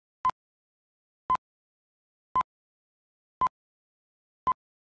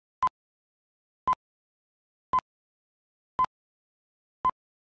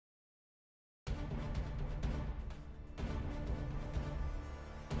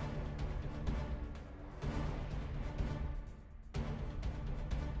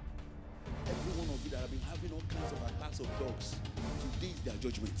having all kinds of attacks of dogs. Today is their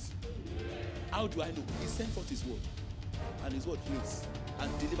judgment. How do I know? He sent forth his word, and his word heals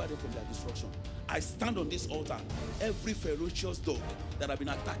and deliver them from their destruction. I stand on this altar. Every ferocious dog that have been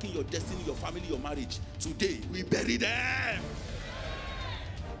attacking your destiny, your family, your marriage, today we bury them.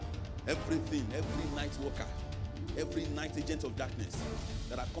 Everything, every night walker, every night agent of darkness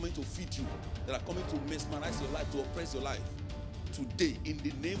that are coming to feed you, that are coming to mesmerize your life, to oppress your life, today, in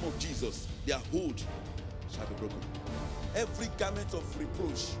the name of Jesus, their hold shall be broken. Every garment of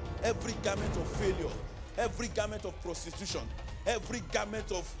reproach, every garment of failure, every garment of prostitution, every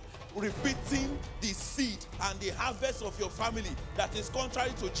garment of repeating the seed and the harvest of your family that is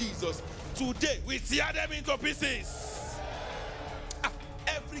contrary to Jesus, today we tear them into pieces.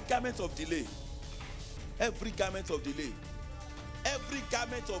 Every garment of delay, every garment of delay, every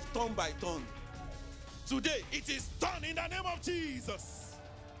garment of turn by turn, today it is done in the name of Jesus.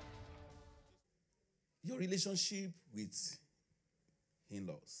 Your relationship with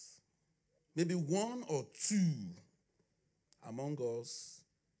in-laws, maybe one or two among us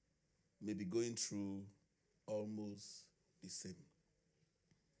may be going through almost the same,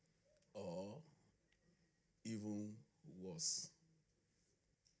 or even worse.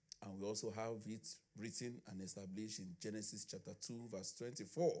 And we also have it written and established in Genesis chapter 2, verse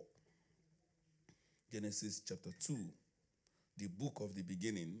 24. Genesis chapter 2, the book of the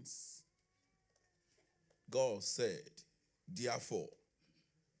beginnings. God said, therefore,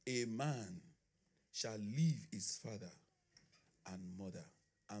 a man shall leave his father and mother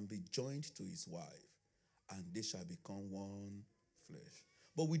and be joined to his wife, and they shall become one flesh.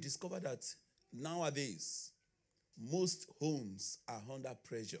 But we discover that nowadays, most homes are under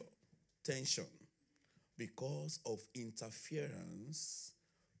pressure, tension, because of interference,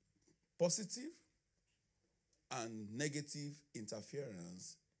 positive and negative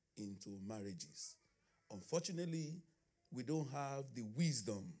interference into marriages. Unfortunately, we don't have the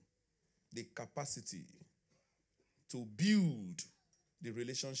wisdom, the capacity to build the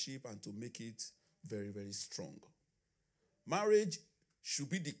relationship and to make it very, very strong. Marriage should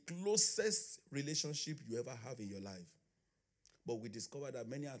be the closest relationship you ever have in your life. But we discover that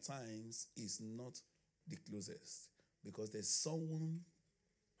many a times it's not the closest, because there's someone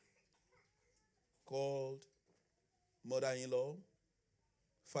called mother-in-law,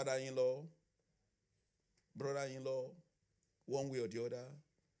 father-in-law, brother-in-law, one way or the other,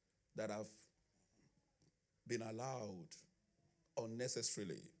 that have been allowed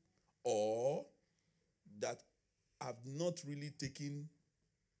unnecessarily, or that have not really taken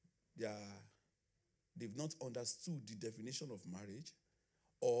they've not understood the definition of marriage,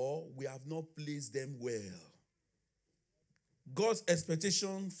 or we have not placed them well. God's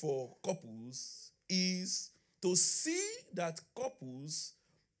expectation for couples is to see that couples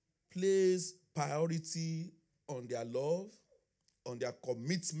place priority on their love, on their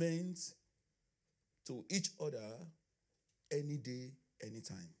commitment to each other any day,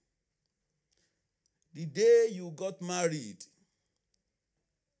 anytime. The day you got married,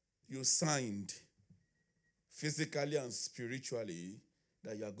 you signed physically and spiritually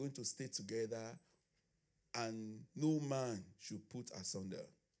that you are going to stay together and no man should put asunder.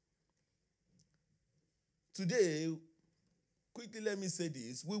 Today, quickly let me say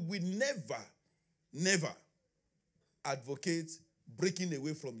this, we will never advocate breaking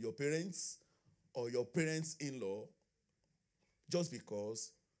away from your parents or your parents-in-law just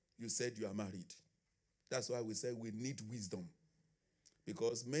because you said you are married. That's why we say we need wisdom.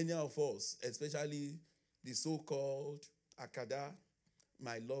 Because many of us, especially the so-called akada,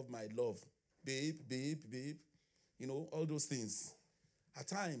 my love, babe, all those things, at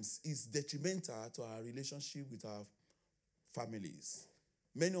times is detrimental to our relationship with our families.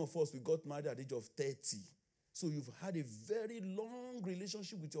 Many of us, we got married at the age of 30. So you've had a very long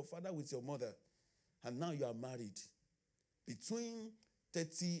relationship with your father, with your mother, and now you are married. Between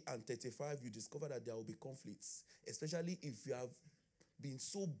 30 and 35, you discover that there will be conflicts, especially if you have been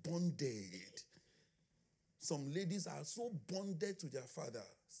so bonded. Some ladies are so bonded to their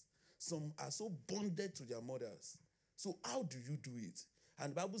fathers. Some are so bonded to their mothers. So how do you do it?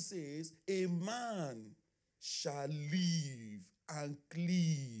 And the Bible says, a man shall leave and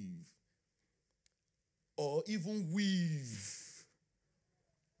cleave, or even weave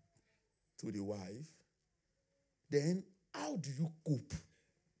to the wife. Then how do you cope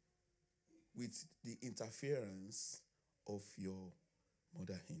with the interference of your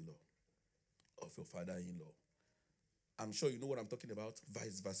mother-in-law, of your father-in-law? I'm sure you know what I'm talking about,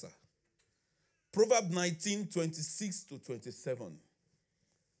 vice versa. Proverbs 19:26-27.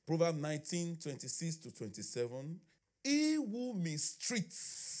 Proverbs 19:26-27. He who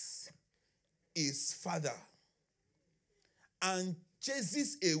mistreats his father and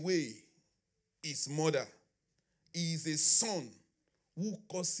chases away his mother, he is a son who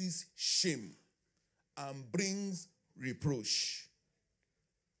causes shame and brings reproach.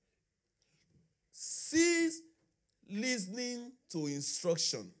 Cease listening to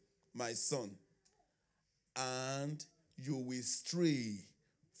instruction, my son, and you will stray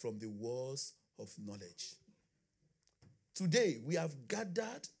from the words of knowledge. Today, we have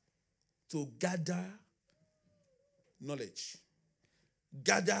gathered to gather knowledge,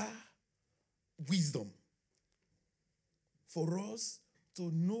 gather wisdom for us to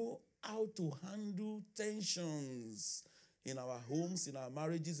know how to handle tensions in our homes, in our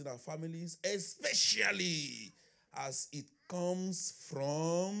marriages, in our families, especially as it comes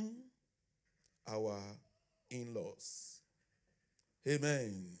from our in-laws.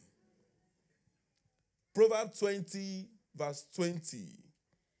 Amen. Proverbs 20, verse 20.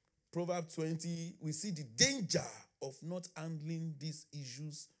 Proverbs 20, we see the danger of not handling these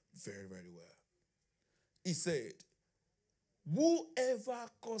issues very, very well. He said, whoever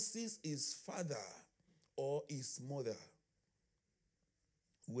curses his father or his mother,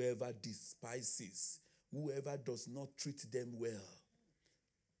 whoever despises, whoever does not treat them well,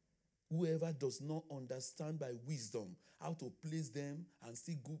 whoever does not understand by wisdom how to place them and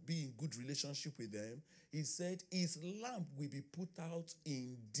still be in good relationship with them, he said his lamp will be put out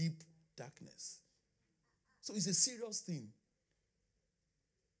in deep darkness. So it's a serious thing.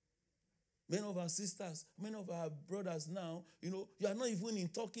 Many of our sisters, many of our brothers now, you are not even in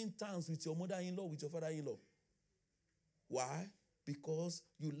talking terms with your mother-in-law, with your father-in-law. Why? Because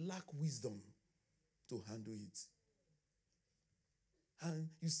you lack wisdom to handle it. And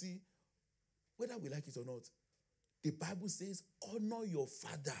you see, whether we like it or not, the Bible says, honor your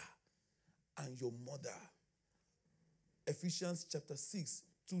father and your mother. Ephesians chapter 6,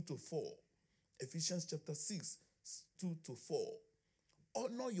 2-4. Ephesians chapter 6, 2-4.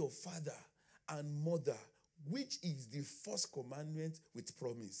 Honor your father and mother, which is the first commandment with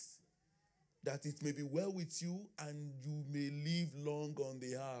promise, that it may be well with you and you may live long on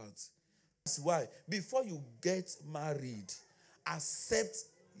the earth. That's why, before you get married, accept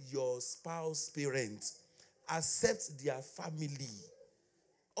your spouse's parents. Accept their family.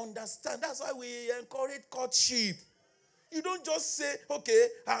 Understand. That's why we encourage courtship. You don't just say, okay,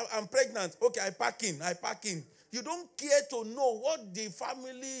 I'm pregnant. Okay, I pack in. You don't care to know what the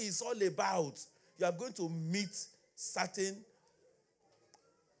family is all about. You are going to meet certain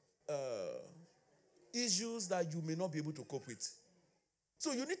issues that you may not be able to cope with.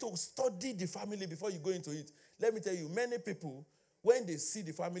 So you need to study the family before you go into it. Let me tell you, many people, when they see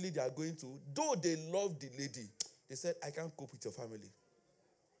the family they are going to, though they love the lady, they said, I can't cope with your family.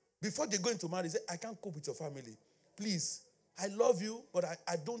 Before they go into marriage, they say, I can't cope with your family. Please, I love you, but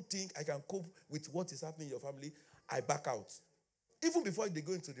I don't think I can cope with what is happening in your family. I back out. Even before they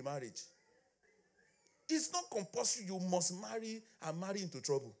go into the marriage. It's not compulsory you must marry and marry into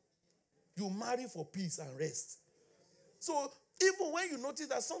trouble. You marry for peace and rest. So even when you notice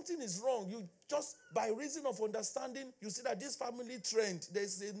that something is wrong, you just, by reason of understanding, you see that this family trend,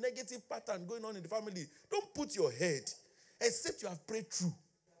 there's a negative pattern going on in the family. Don't put your head, except you have prayed through.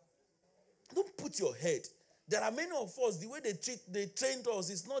 Don't put your head. There are many of us, the way they trained us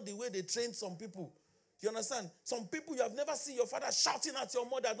is not the way they trained some people. You understand? Some people, you have never seen your father shouting at your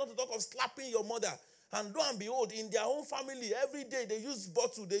mother, not to talk of slapping your mother. And lo and behold, in their own family, every day they use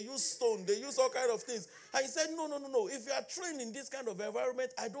bottle, they use stone, they use all kinds of things. And he said, no. If you are trained in this kind of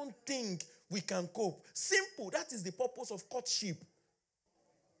environment, I don't think we can cope. Simple. That is the purpose of courtship.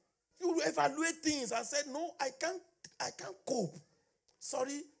 You evaluate things and said, no, I can't cope.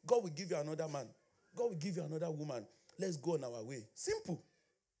 Sorry, God will give you another man. God will give you another woman. Let's go on our way. Simple.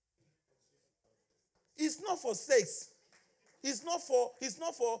 It's not for sex. It's not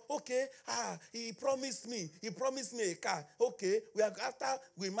for, okay, he promised me a car. Okay, after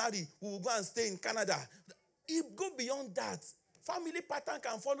we marry, we will go and stay in Canada. It go beyond that. Family pattern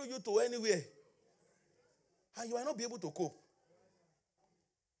can follow you to anywhere. And you will not be able to cope.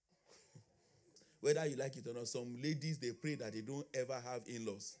 Whether you like it or not, some ladies, they pray that they don't ever have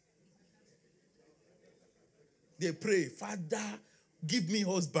in-laws. They pray, Father, give me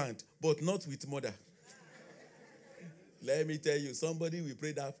husband, but not with mother. Let me tell you, somebody will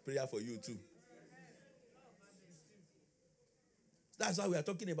pray that prayer for you too. That's why we are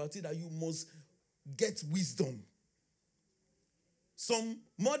talking about it, that you must get wisdom. Some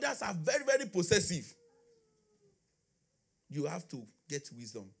mothers are very, very possessive. You have to get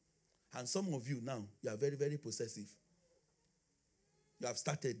wisdom. And some of you now, you are very, very possessive. You have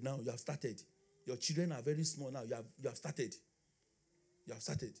started now. You have started. Your children are very small now. You have started. You have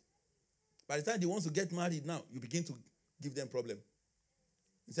started. By the time they want to get married now, you begin to give them problem.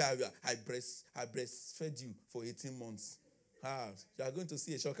 You say, I breastfed you for 18 months. You are going to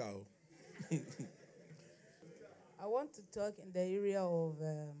see a shocker. I want to talk in the area of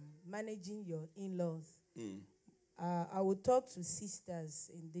managing your in-laws. I will talk to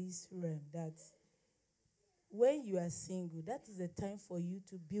sisters in this realm that when you are single, that is the time for you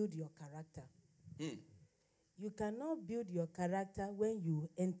to build your character. You cannot build your character when you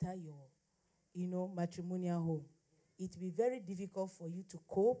enter your, matrimonial home. It will be very difficult for you to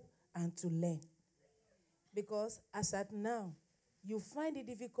cope and to learn. Because as at now, you find it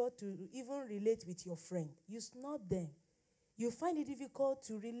difficult to even relate with your friend. You snub them. You find it difficult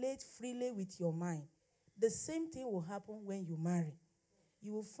to relate freely with your mind. The same thing will happen when you marry.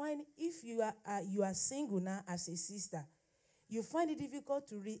 You will find if you are single now as a sister, you find it difficult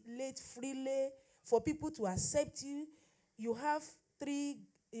to relate freely, for people to accept you. You have 3,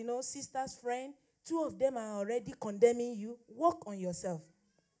 sisters, friends. 2 of them are already condemning you. Work on yourself.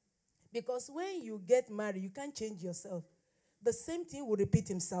 Because when you get married, you can't change yourself. The same thing will repeat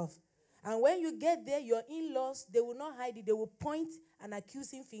himself. And when you get there, your in-laws, they will not hide it. They will point an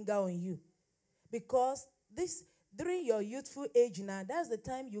accusing finger on you. Because during your youthful age now, that's the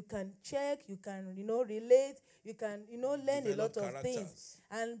time you can check, you can, relate, you can, learn a lot of things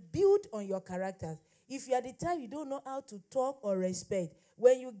and build on your characters. If you are the type you don't know how to talk or respect,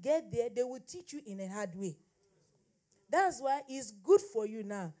 when you get there, they will teach you in a hard way. That's why it's good for you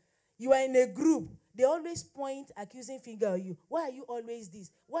now. You are in a group. They always point accusing finger at you. Why are you always this?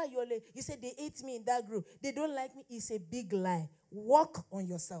 Why are you always... You said they hate me in that group. They don't like me. It's a big lie. Work on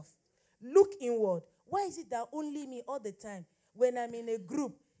yourself. Look inward. Why is it that only me all the time? When I'm in a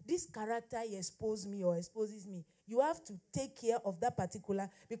group, this character exposes me or exposes me. You have to take care of that particular...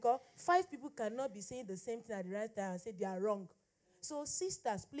 Because 5 people cannot be saying the same thing at the right time and say they are wrong. So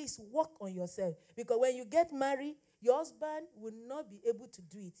sisters, please work on yourself. Because when you get married, your husband will not be able to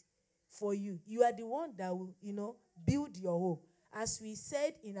do it for you. You are the one that will, build your home. As we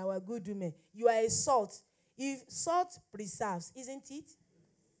said in our good women, you are a salt. If salt preserves, isn't it?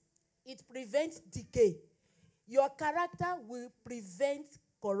 It prevents decay. Your character will prevent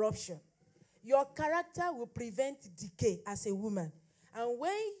corruption. Your character will prevent decay as a woman. And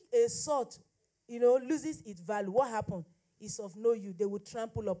when a salt, loses its value, what happens? It's of no use. They will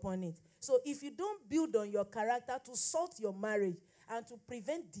trample upon it. So if you don't build on your character to salt your marriage and to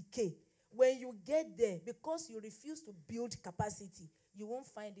prevent decay, when you get there, because you refuse to build capacity, you won't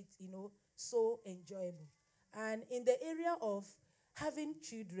find it, so enjoyable. And in the area of having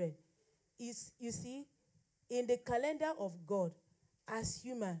children, you see, in the calendar of God, as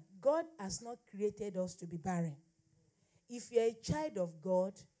human, God has not created us to be barren. If you're a child of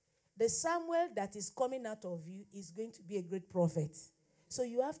God, the Samuel that is coming out of you is going to be a great prophet. So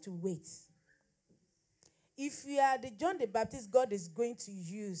you have to wait. If you are the John the Baptist God is going to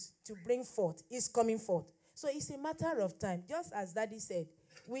use to bring forth, is coming forth. So it's a matter of time. Just as Daddy said,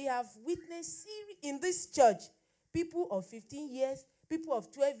 we have witnessed in this church, people of 15 years, people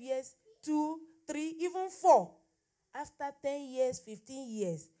of 12 years, 2, 3, even 4. After 10 years, 15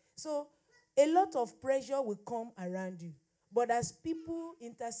 years. So a lot of pressure will come around you. But as people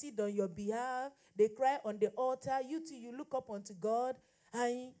intercede on your behalf, they cry on the altar, you too, you look up unto God,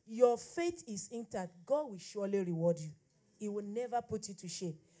 and your faith is intact, God will surely reward you. He will never put you to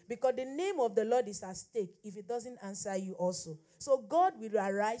shame. Because the name of the Lord is at stake if it doesn't answer you also. So God will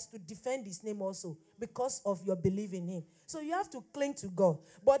arise to defend his name also because of your belief in him. So you have to cling to God.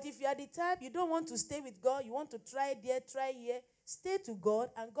 But if you are the type, you don't want to stay with God, you want to try there, try here, stay to God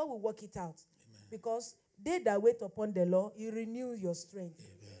and God will work it out. Amen. Because they that wait upon the Lord, he renews your strength.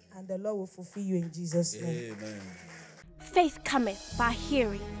 Amen. And the Lord will fulfill you in Jesus' name. Amen. Faith cometh by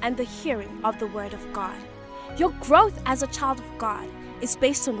hearing, and the hearing of the word of God. Your growth as a child of God is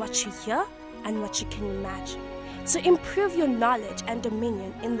based on what you hear and what you can imagine. To improve your knowledge and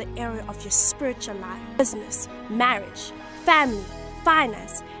dominion in the area of your spiritual life, business, marriage, family,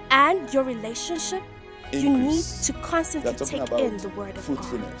 finance, and your relationship, you need to constantly take in the word of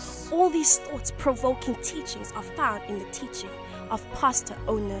God. All these thought-provoking teachings are found in the teaching of Pastor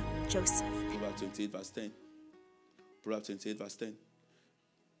Ona Joseph. Proverbs 28 verse 10. Proverbs 28 verse 10.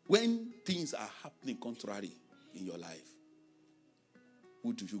 When things are happening contrary in your life,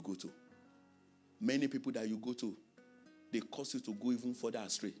 who do you go to? Many people that you go to, they cause you to go even further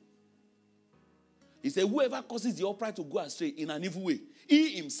astray. He said, whoever causes the upright to go astray in an evil way,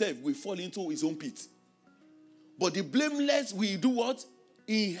 he himself will fall into his own pit. But the blameless will do what?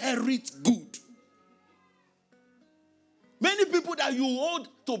 Inherit good. Many people that you hold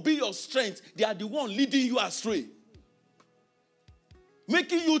to be your strength, they are the one leading you astray.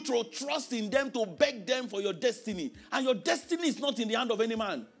 making you to trust in them, to beg them for your destiny. And your destiny is not in the hand of any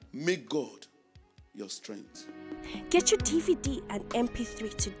man. Make God your strength. Get your DVD and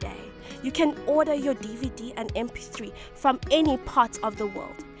MP3 today. You can order your DVD and MP3 from any part of the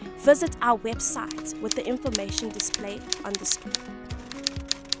world. Visit our website with the information displayed on the screen.